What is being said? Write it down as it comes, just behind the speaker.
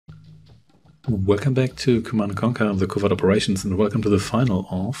Welcome back to Command & Conquer The Covert Operations, and welcome to the final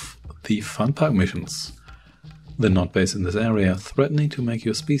of the Funpark missions. The Nod base in this area, threatening to make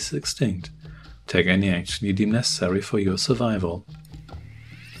your species extinct. Take any action you deem necessary for your survival.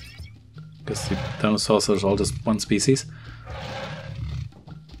 Guess the dinosaurs are all just one species.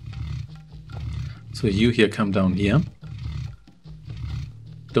 So you here come down here.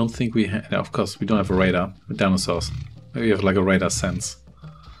 Don't think we have... of course, we don't have a radar with dinosaurs. Maybe we have like a radar sense.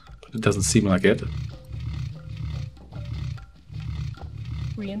 But it doesn't seem like it.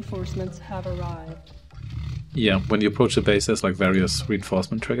 Reinforcements have arrived. Yeah, when you approach the base, there's like various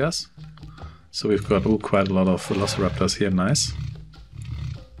reinforcement triggers. So we've got quite a lot of velociraptors here, nice.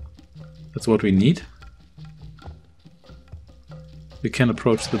 That's what we need. We can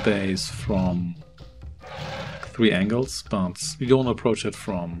approach the base from 3 angles, but we don't approach it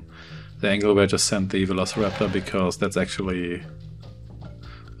from the angle where I just sent the velociraptor, because that's actually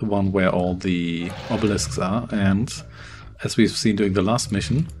the one where all the obelisks are, and as we've seen during the last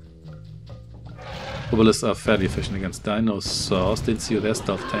mission, obelisks are fairly efficient against dinosaurs. Didn't see their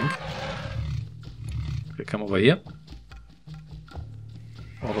stealth tank. Okay, come over here.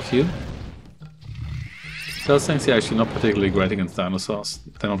 All of you. Stealth tanks are actually not particularly great against dinosaurs.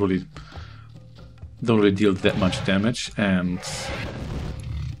 They don't really deal that much damage, and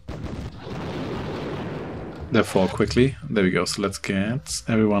they fall quickly. There we go. So let's get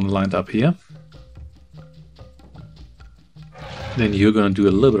everyone lined up here. Then you're gonna do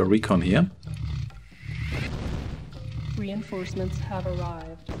a little bit of recon here. Reinforcements have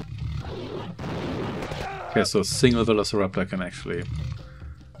arrived. Okay, so a single velociraptor can actually...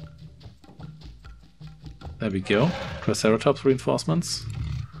 There we go. Triceratops reinforcements.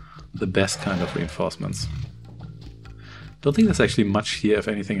 The best kind of reinforcements. Don't think there's actually much here, if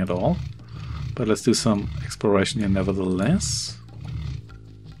anything at all. But let's do some exploration here nevertheless.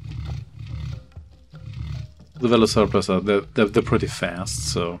 The velociraptors are they're pretty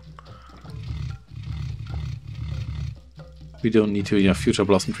fast, so we don't need to future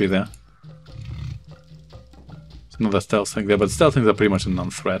blossom tree there. There's another stealth thing there, but stealth things are pretty much a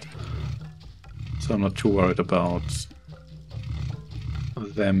non-threat. So I'm not too worried about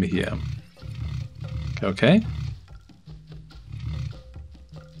them here. Okay.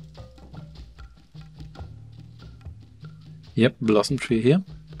 Yep, blossom tree here.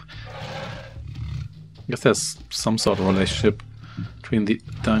 I guess there's some sort of relationship between the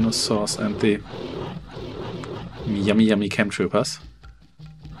dinosaurs and the yummy chem troopers.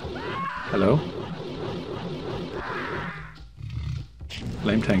 Hello?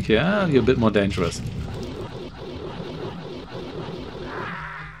 Flame tank here. Ah, you're a bit more dangerous.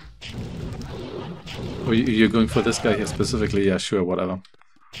 Oh, you're going for this guy here specifically? Yeah, sure, whatever.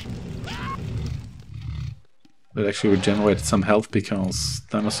 That actually regenerated some health, because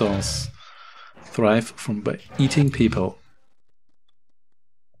dinosaurs thrive from eating people.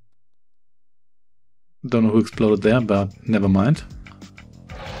 Don't know who exploded there, but never mind.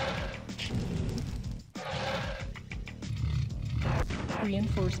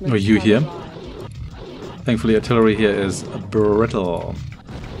 Are you here? Thankfully, artillery here is brittle.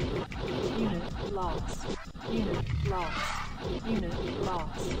 Unit lost. Unit lost. Unit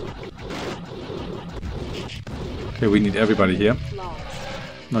lost. Okay, we need everybody here. Lost.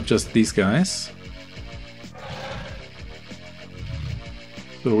 Not just these guys.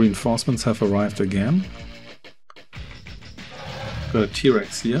 The reinforcements have arrived again. Got a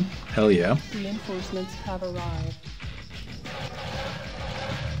T-Rex here. Hell yeah. Reinforcements have arrived.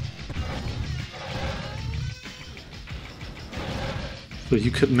 So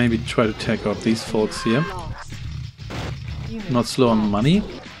you could maybe try to take out these folks here. Not slow on money.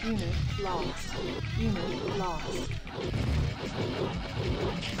 Unit lost. Unit lost.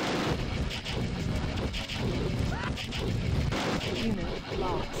 Unit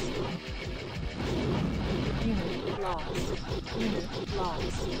lost. Unit lost. Unit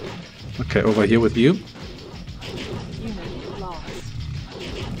lost. Okay, over here with you. Unit lost.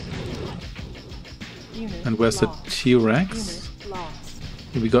 Unit And where's the T-Rex? Unit lost.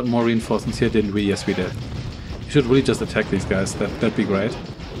 We got more reinforcements here, didn't we? Yes, we did. You should really just attack these guys. That'd be great.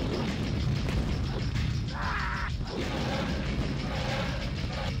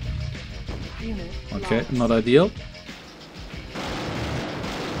 Unit Okay, lost. not ideal.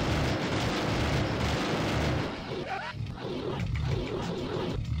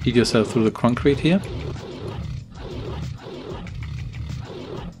 Eat yourself through the concrete here.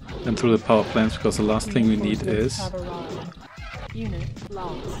 And through the power plants, because the last thing we need is... Have arrived. Unit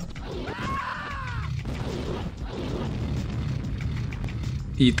lost.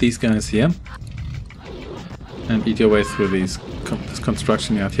 Eat these guys here. And eat your way through this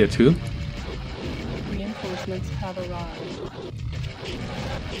construction yard here too. goods have arrived.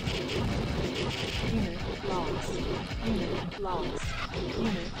 Unit lost. Unit lost.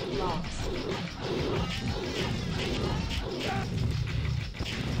 Unit lost.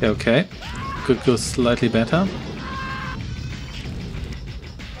 Okay. Could go slightly better.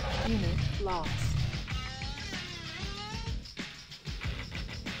 Unit lost.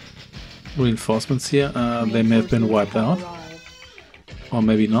 Reinforcements here. They may have been wiped out. Or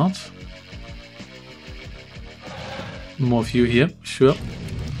maybe not. More of you here, sure.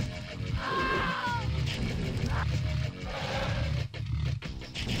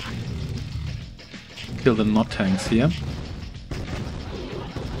 Kill the Nod tanks here.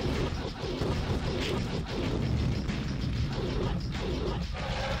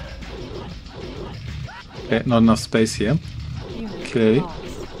 Okay, not enough space here. Unit Clearly.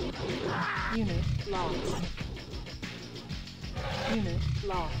 lost. Unit lost. Unit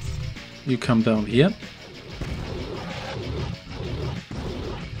lost. You come down here.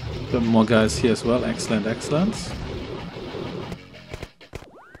 Got more guys here as well. Excellent, excellent.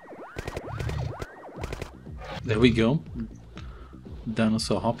 There we go.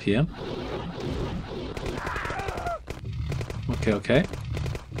 Dinosaur hop here. Okay, okay.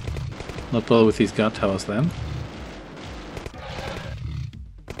 Not bother with these guard towers then.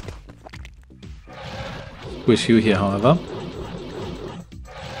 Wish you here, however.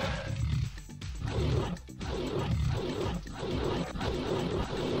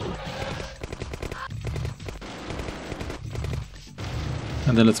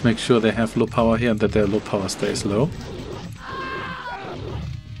 And then let's make sure they have low power here and that their low power stays low.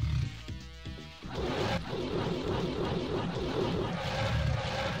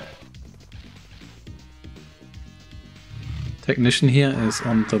 Technician here is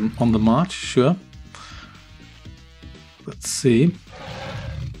on the march, sure. Let's see.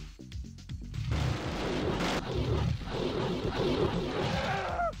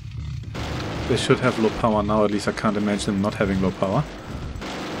 They should have low power now, at least I can't imagine them not having low power.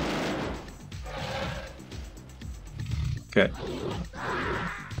 Okay.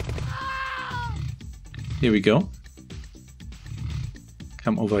 Here we go.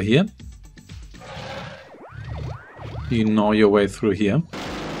 Come over here. You gnaw your way through here.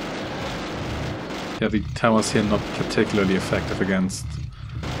 Yeah, the towers here not particularly effective against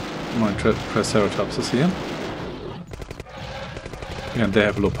my Triceratopses here. And they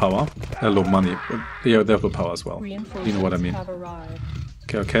have low power. Low money. But yeah, they have low power as well. You know what I mean.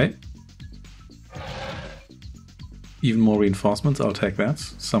 Okay, okay. Even more reinforcements, I'll take that.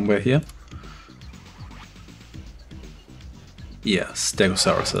 Somewhere here. Yeah,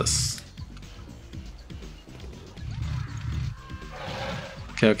 Stegosauruses.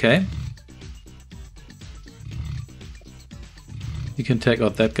 Okay, okay. You can take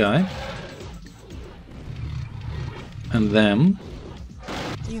out that guy. And then...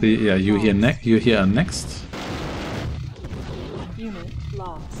 yeah, you here are next. Unit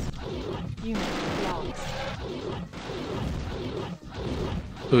lost. Unit lost.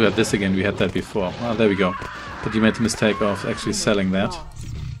 Oh yeah, this again, we had that before. Ah, there we go. But you made the mistake of actually selling that.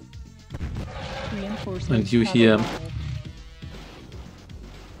 And you here...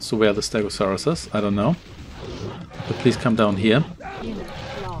 So where are the Stegosauruses? I don't know. But please come down here. Unit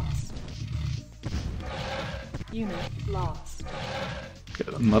lost. Unit lost.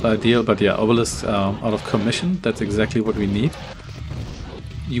 Okay, not ideal, but yeah, obelisks are out of commission. That's exactly what we need.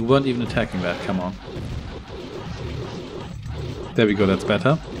 You weren't even attacking that, come on. There we go, that's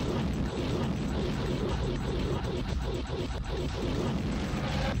better.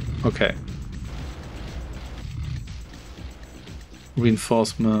 Okay.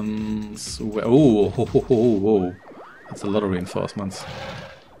 Reinforcements... Oh, ho, ho, ho, ho. That's a lot of reinforcements.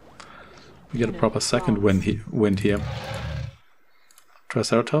 We get a proper second wind here.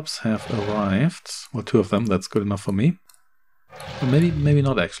 Triceratops have arrived. Well, two of them, that's good enough for me. Or maybe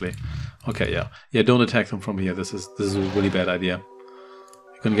not actually. Okay, yeah. Yeah, don't attack them from here. This is a really bad idea.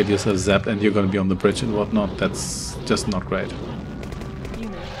 You're gonna get yourself zapped and you're gonna be on the bridge and whatnot. That's just not great.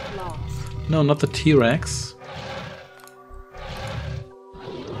 Unit lost. No, not the T-Rex.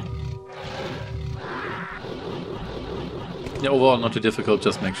 Yeah, overall not too difficult,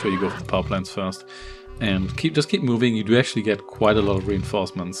 just make sure you go for the power plants first. And just keep moving, you do actually get quite a lot of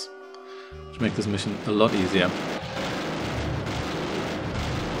reinforcements. Which make this mission a lot easier.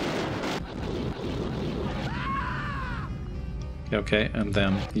 Okay, and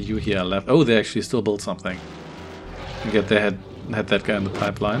then you here left. Oh, they actually still built something. You get they had that guy in the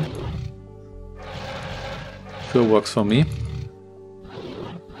pipeline. Sure works for me.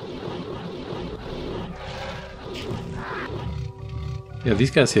 Yeah,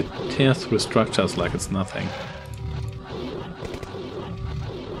 these guys here tear through structures like it's nothing.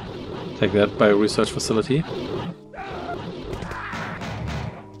 Take that, bio research facility.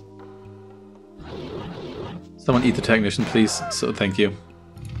 Someone eat the technician, please. So, thank you.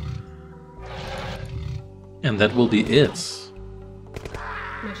 And that will be it.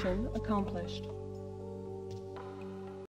 Mission accomplished.